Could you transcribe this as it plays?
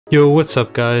Yo, what's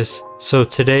up guys? So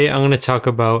today I'm going to talk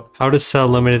about how to sell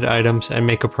limited items and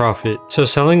make a profit. So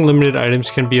selling limited items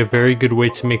can be a very good way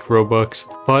to make Robux,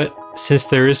 but since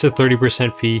there is a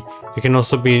 30% fee, it can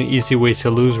also be an easy way to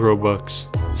lose Robux.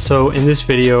 So in this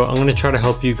video, I'm going to try to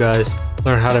help you guys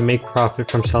learn how to make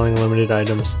profit from selling limited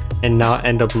items and not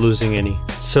end up losing any.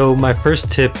 So my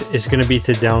first tip is going to be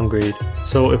to downgrade.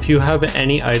 So if you have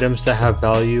any items that have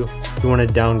value, you want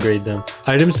to downgrade them.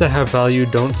 Items that have value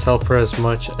don't sell for as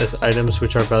much as items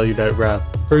which are valued at wrap.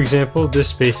 For example, this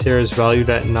space here is valued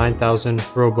at 9,000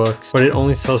 Robux, but it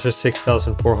only sells for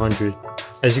 6,400.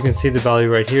 As you can see, the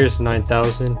value right here is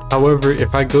 9,000. However,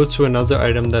 if I go to another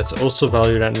item that's also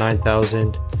valued at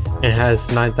 9,000 and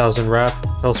has 9,000 wrap,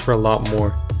 it sells for a lot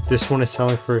more. This one is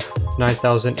selling for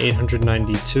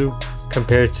 9,892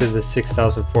 compared to the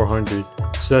 6,400.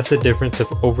 So that's a difference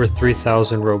of over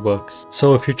 3,000 Robux.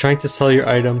 So if you're trying to sell your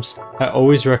items, I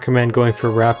always recommend going for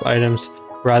wrap items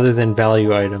rather than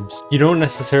value items. You don't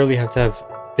necessarily have to have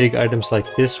big items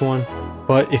like this one,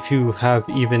 but if you have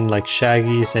even like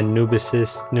Shaggies and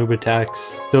noob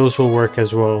attacks, those will work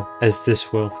as well as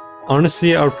this will.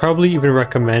 Honestly, I would probably even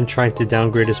recommend trying to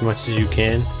downgrade as much as you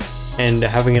can, and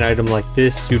having an item like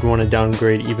this, you'd want to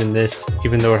downgrade even this,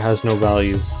 even though it has no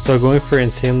value. So going for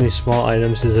insanely small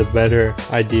items is a better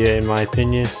idea in my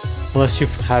opinion, unless you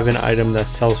have an item that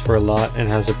sells for a lot and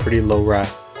has a pretty low wrap.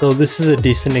 So this is a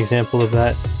decent example of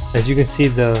that. As you can see,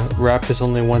 the wrap is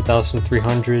only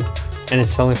 1,300 and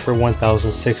it's selling for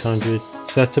 1,600.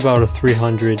 So that's about a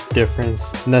 300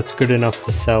 difference, and that's good enough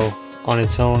to sell on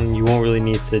its own, and you won't really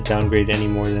need to downgrade any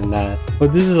more than that.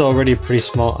 But this is already a pretty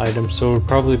small item, so it would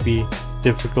probably be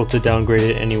difficult to downgrade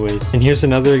it anyways. And here's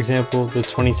another example, the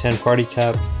 2010 party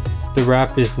cap. The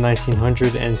wrap is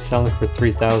 1,900 and selling for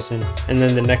 3,000, and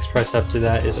then the next price after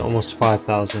that is almost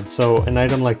 5,000. So an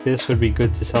item like this would be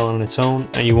good to sell on its own,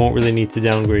 and you won't really need to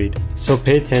downgrade. So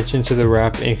pay attention to the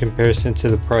wrap in comparison to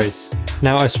the price.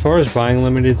 Now as far as buying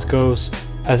limiteds goes,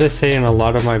 as I say in a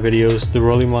lot of my videos, the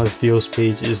Rollymons deals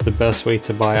page is the best way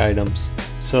to buy items.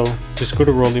 So just go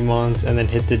to Rollymons and then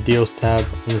hit the deals tab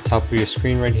on the top of your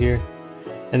screen right here,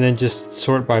 and then just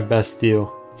sort by best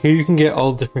deal. Here you can get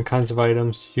all different kinds of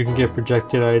items. You can get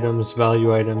projected items,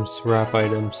 value items, wrap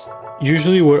items.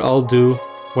 Usually what I'll do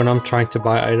when I'm trying to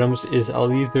buy items is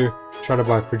I'll either try to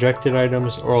buy projected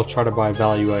items or I'll try to buy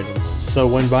value items. So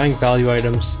when buying value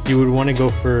items, you would want to go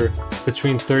for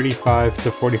between 35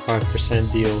 to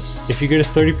 45% deals. If you get a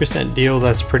 30% deal,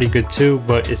 that's pretty good too,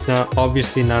 but it's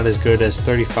obviously not as good as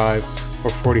 35 or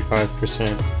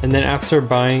 45%. And then after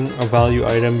buying a value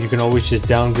item, you can always just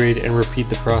downgrade and repeat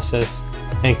the process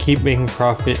and keep making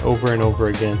profit over and over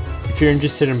again. If you're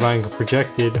interested in buying a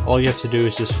projected, all you have to do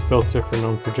is just filter for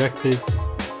known projecteds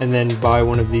and then buy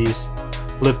one of these,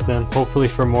 flip them, hopefully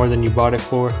for more than you bought it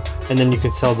for, and then you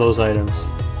can sell those items.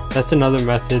 That's another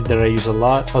method that I use a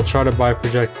lot. I'll try to buy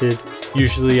projected.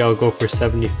 Usually I'll go for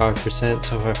 75%,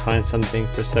 so if I find something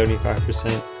for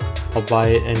 75%, I'll buy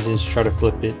it and just try to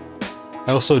flip it.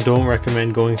 I also don't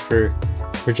recommend going for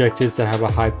projecteds that have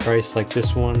a high price like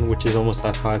this one, which is almost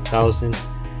at 5,000.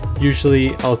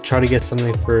 Usually I'll try to get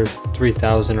something for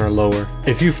 3,000 or lower.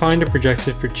 If you find a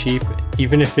projected for cheap,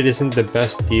 even if it isn't the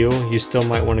best deal, you still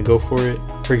might want to go for it.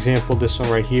 For example, this one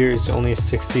right here is only a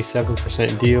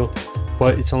 67% deal,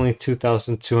 but it's only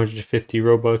 2,250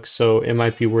 Robux, so it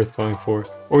might be worth going for.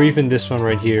 Or even this one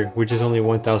right here, which is only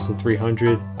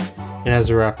 1,300 and has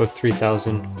a wrap of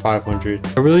 3,500.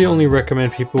 I really only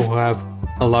recommend people who have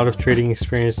a lot of trading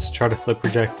experience to try to flip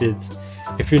projecteds.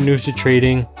 If you're new to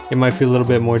trading, it might be a little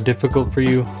bit more difficult for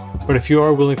you, but if you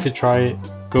are willing to try it,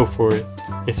 go for it.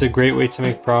 It's a great way to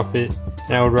make profit,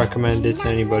 and I would recommend it to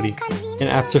anybody. And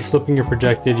after flipping your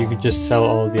projected, you can just sell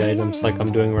all of the items like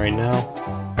I'm doing right now.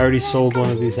 I already sold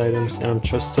one of these items, and I'm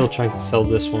still trying to sell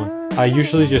this one. I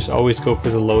usually just always go for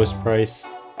the lowest price.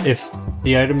 If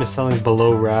the item is selling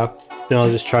below wrap, then I'll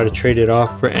just try to trade it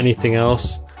off for anything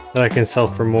else that I can sell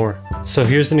for more. So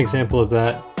here's an example of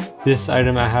that. This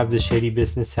item I have, the Shady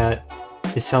Business Hat,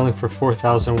 is selling for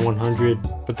 4,100,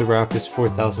 but the wrap is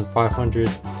 4,500.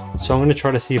 So I'm going to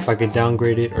try to see if I can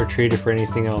downgrade it or trade it for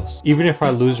anything else. Even if I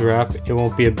lose wrap, it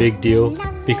won't be a big deal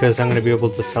because I'm going to be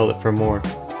able to sell it for more,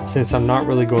 since I'm not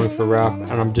really going for wrap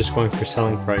and I'm just going for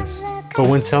selling price. But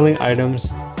when selling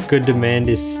items, good demand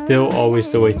is still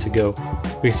always the way to go,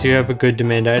 because if you have a good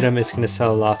demand item, it's going to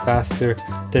sell a lot faster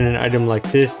than an item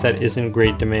like this that isn't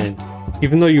great demand.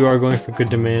 Even though you are going for good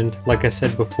demand, like I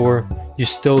said before, you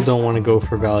still don't want to go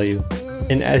for value.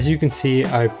 And as you can see,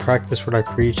 I practice what I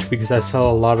preach because I sell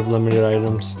a lot of limited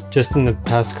items. Just in the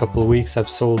past couple of weeks, I've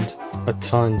sold a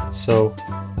ton, so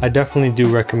I definitely do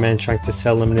recommend trying to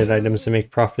sell limited items and make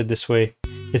profit this way.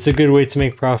 It's a good way to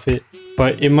make profit,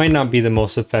 but it might not be the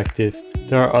most effective.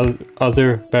 There are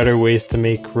other better ways to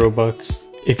make Robux.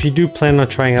 If you do plan on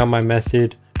trying out my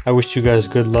method, I wish you guys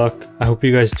good luck. I hope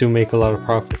you guys do make a lot of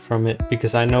profit from it,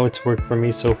 because I know it's worked for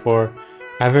me so far.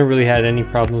 I haven't really had any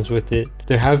problems with it.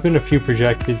 There have been a few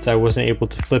projections I wasn't able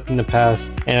to flip in the past,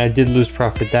 and I did lose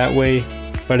profit that way.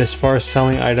 But as far as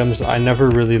selling items, I never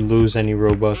really lose any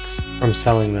Robux from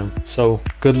selling them. So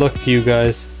good luck to you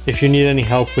guys. If you need any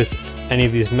help with any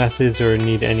of these methods or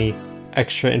need any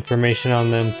extra information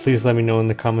on them, please let me know in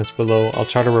the comments below. I'll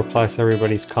try to reply to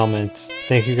everybody's comments.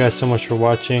 Thank you guys so much for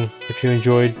watching. If you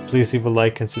enjoyed, please leave a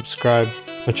like and subscribe.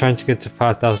 I'm trying to get to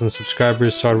 5,000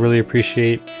 subscribers, so I'd really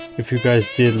appreciate if you guys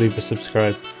did leave a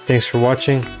subscribe. Thanks for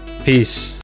watching. Peace.